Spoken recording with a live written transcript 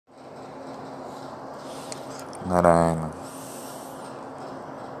Narayana.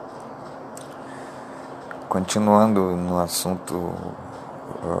 Continuando no assunto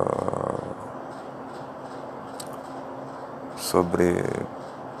sobre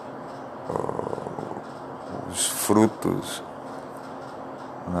os frutos,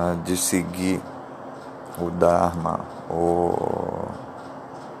 né, de seguir o Dharma ou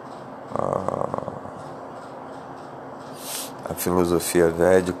a filosofia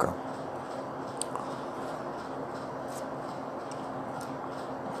védica,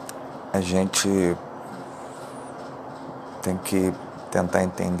 a gente tem que tentar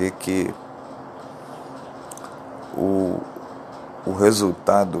entender que o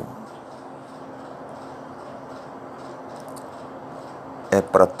resultado é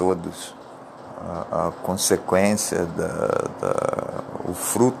para todos. A consequência, o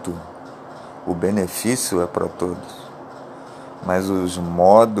fruto, o benefício é para todos. Mas os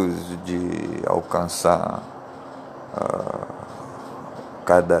modos de alcançar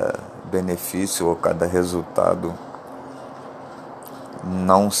cada benefício ou cada resultado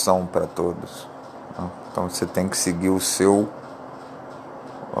não são para todos. Então você tem que seguir o seu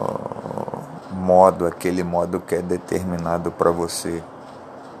modo, aquele modo que é determinado para você.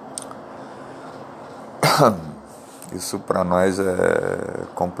 Isso para nós é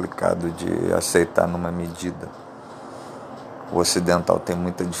complicado de aceitar numa medida. O ocidental tem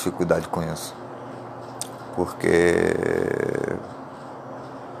muita dificuldade com isso, porque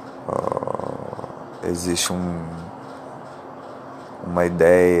existe uma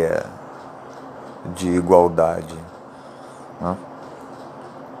ideia de igualdade, né?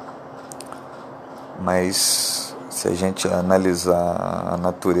 Mas se a gente analisar a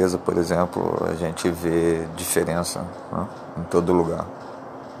natureza, por exemplo, a gente vê diferença, né, em todo lugar.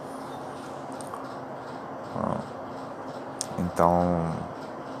 Então,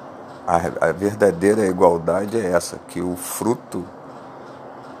 a verdadeira igualdade é essa, que o fruto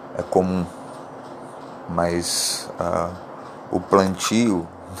é comum, mas o plantio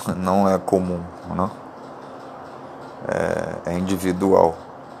não é comum, né? É individual.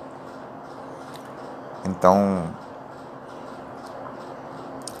 Então,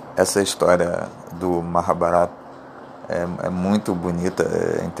 essa história do Mahabharata é muito bonita,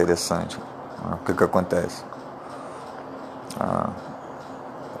 é interessante. O que acontece?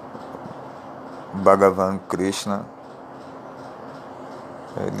 Bhagavan Krishna,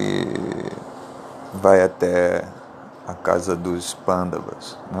 ele vai até a casa dos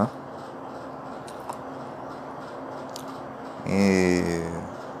Pandavas, né? E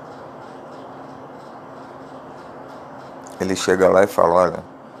ele chega lá e fala: olha,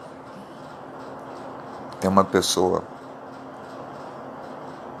 tem uma pessoa,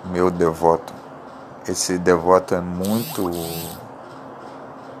 meu devoto. Esse devoto é muito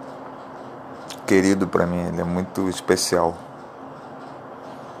querido para mim, ele é muito especial.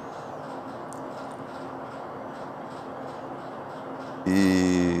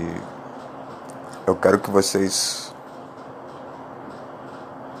 E eu quero que vocês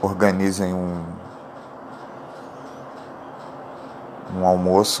organizem um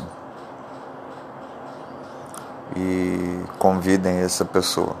almoço e convidem essa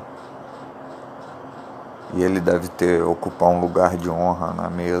pessoa. E ele deve ocupar um lugar de honra na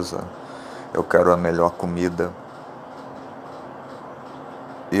mesa. Eu quero a melhor comida.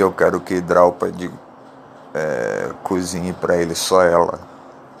 E eu quero que Draupadi cozinhe para ele, só ela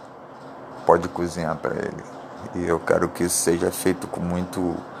pode cozinhar para ele. E eu quero que isso seja feito com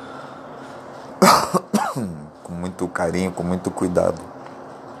muito com muito carinho, com muito cuidado.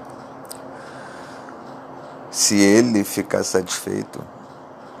 Se ele ficar satisfeito,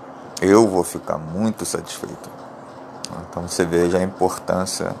 eu vou ficar muito satisfeito. Então você veja a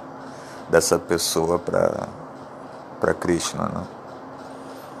importância dessa pessoa para Krishna, né?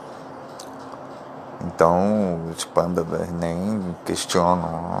 Então os Pandavas nem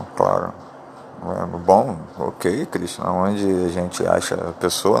questionam, claro. Bom, ok, Krishna, onde a gente acha a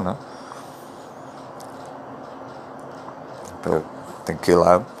pessoa, né? Tem que ir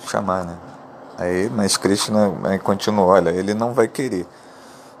lá chamar, né? Mas Krishna continua: olha, ele não vai querer,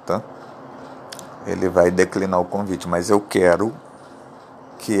 tá? Ele vai declinar o convite, mas eu quero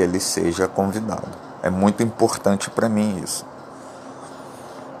que ele seja convidado. É muito importante para mim isso.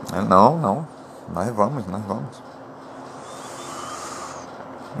 Não, nós vamos.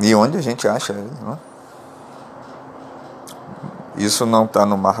 E onde a gente acha ele, né? Isso não está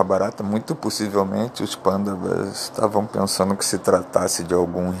no Mahabharata. Muito possivelmente os Pandavas estavam pensando que se tratasse de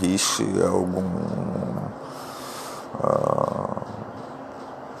algum rishi,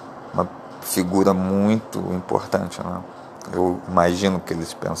 uma figura muito importante, né? Eu imagino que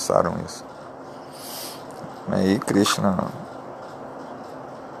eles pensaram isso. Aí Krishna,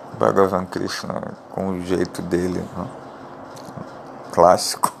 Bhagavan Krishna, com o jeito dele, né,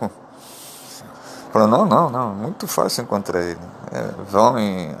 clássico, falou, não, muito fácil encontrar ele. Vão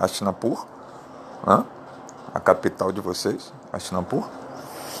em Hastinapur, né, a capital de vocês, Hastinapur,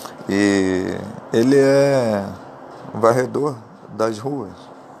 e ele é o varredor das ruas.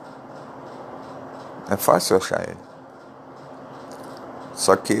 É fácil achar ele.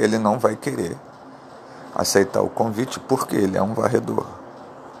 Só que ele não vai querer aceitar o convite porque ele é um varredor.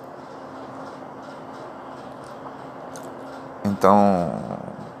 Então,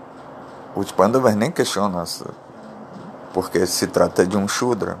 os Pandavas nem questionam porque se trata de um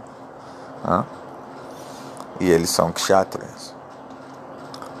Shudra, né? E eles são kshatriyas.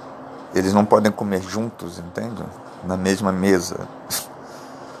 Eles não podem comer juntos, entende? Na mesma mesa.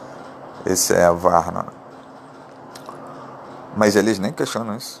 Esse é a Varna. Mas eles nem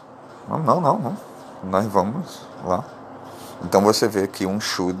questionam isso. Não. Nós vamos lá. Então você vê que um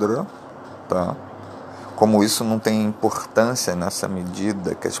Shudra, tá? Como isso não tem importância nessa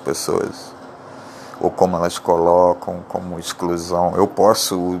medida que as pessoas, ou como elas colocam como exclusão. Eu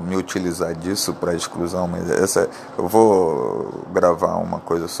posso me utilizar disso para exclusão, mas eu vou gravar uma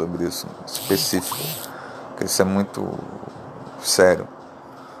coisa sobre isso específico, porque isso é muito sério,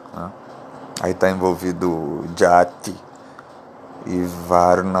 né? Aí está envolvido Jati e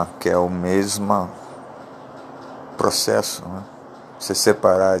Varna, que é o mesmo processo, né? Você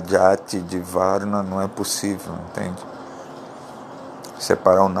separar Jati de Varna não é possível, entende?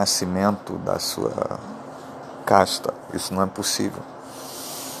 Separar o nascimento da sua casta, isso não é possível.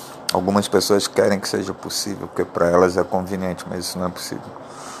 Algumas pessoas querem que seja possível, porque para elas é conveniente, mas isso não é possível.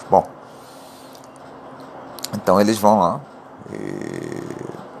 Bom, então eles vão lá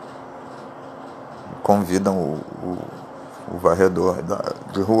e convidam o varredor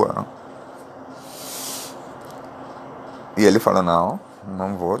de rua, né? E ele fala, não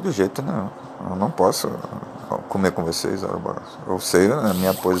vou de jeito nenhum, eu não posso comer com vocês, eu sei a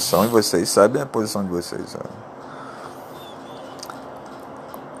minha posição e vocês sabem a posição de vocês.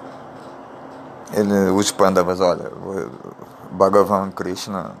 Os Pandavas, olha, Bhagavan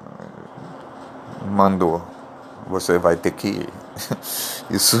Krishna mandou, você vai ter que ir.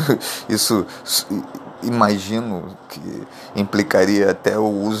 Isso imagino que implicaria até o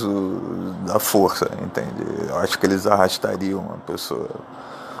uso da força, entende? Eu acho que eles arrastariam uma pessoa.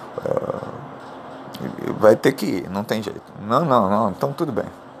 Vai ter que ir, não tem jeito. Não, então tudo bem.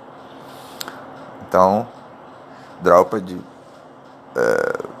 Então, Draupadi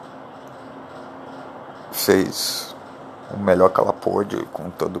fez o melhor que ela pôde, com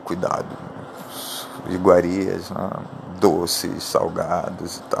todo cuidado, iguarias, né? Doces,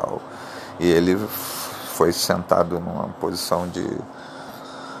 salgados e tal. E ele foi sentado numa posição de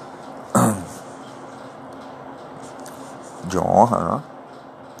honra, né?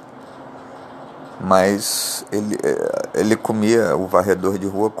 Mas ele comia, o varredor de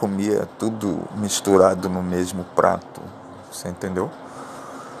rua comia tudo misturado no mesmo prato, você entendeu?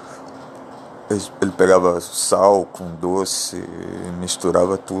 Ele pegava sal com doce,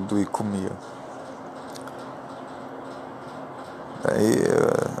 misturava tudo e comia. Aí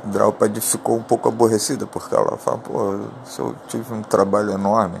Draupadi ficou um pouco aborrecida, porque ela fala, eu tive um trabalho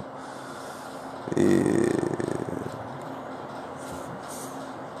enorme e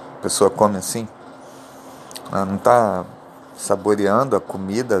a pessoa come assim, ela não está saboreando a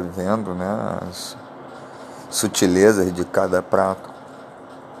comida, vendo, né, as sutilezas de cada prato.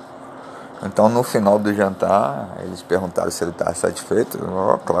 Então no final do jantar eles perguntaram se ele estava satisfeito.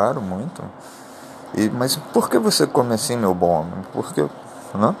 Claro, muito. Mas por que você come assim, meu bom homem? Por que,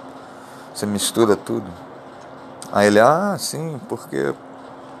 não? Você mistura tudo. Aí ele, sim, porque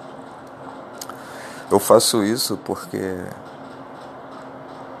eu faço isso porque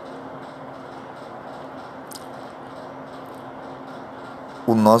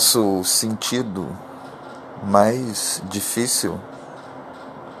o nosso sentido mais difícil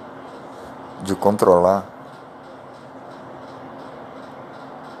de controlar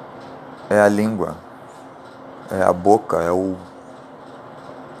é a língua, é a boca, é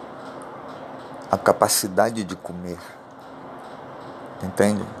a capacidade de comer,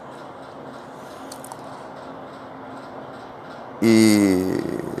 entende? E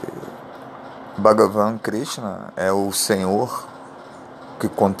Bhagavan Krishna é o Senhor que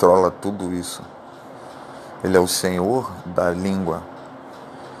controla tudo isso. Ele é o Senhor da língua.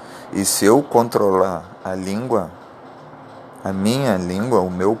 E se eu controlar a língua, a minha língua,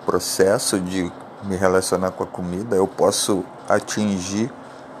 o meu processo de me relacionar com a comida, eu posso atingir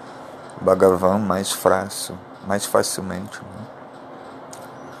Bhagavan mais facilmente, né?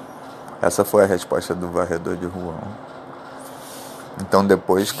 Essa foi a resposta do varredor de rua. Então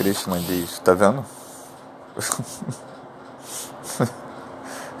depois Krishna diz, tá vendo?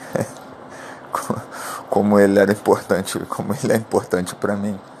 Como ele era importante, como ele é importante para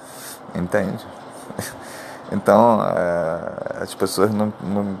mim, entende? Então as pessoas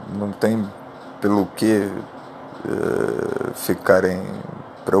não têm pelo que ficarem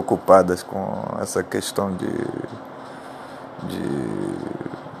preocupadas com essa questão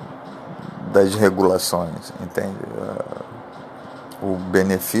das regulações, entende? O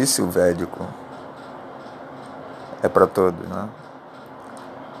benefício védico é para todos, né?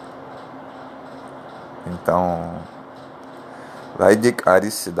 Então, Vaidik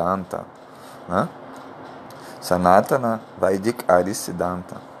Arisiddhanta, né? Sanatana Vaidik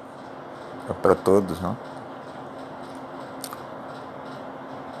Arisiddhanta é para todos, né?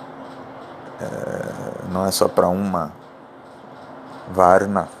 Não é só para uma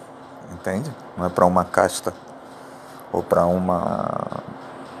varna, entende? Não é para uma casta ou para uma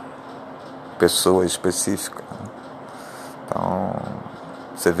pessoa específica. Então,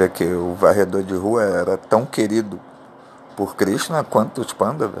 você vê que o varredor de rua era tão querido por Krishna quanto os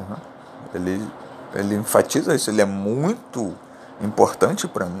Pandavas, né? Ele enfatiza isso, ele é muito importante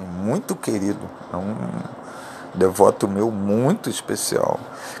para mim, muito querido, é um devoto meu muito especial,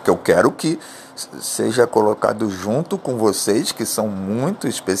 que eu quero que seja colocado junto com vocês, que são muito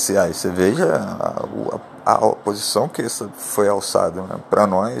especiais. Você veja a oposição que isso foi alçado, né? Para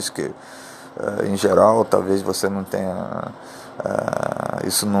nós que em geral talvez você não tenha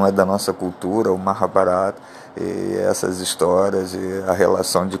isso não é da nossa cultura, o Mahabharata e essas histórias e a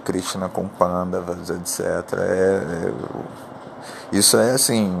relação de Krishna com Pandavas, etc. Isso é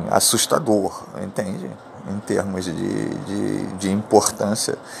assim assustador, entende? Em termos de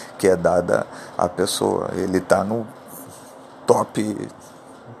importância que é dada à pessoa. Ele está no top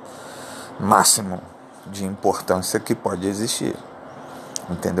máximo de importância que pode existir,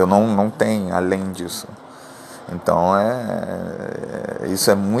 entendeu? Não tem além disso. Então isso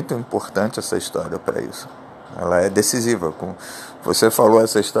é muito importante, essa história, para isso. Ela é decisiva. Você falou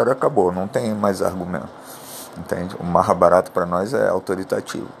essa história, acabou, não tem mais argumento, entende? O Mahabharata para nós é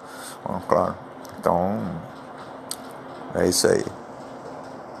autoritativo, claro. Então é isso aí,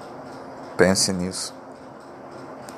 pense nisso.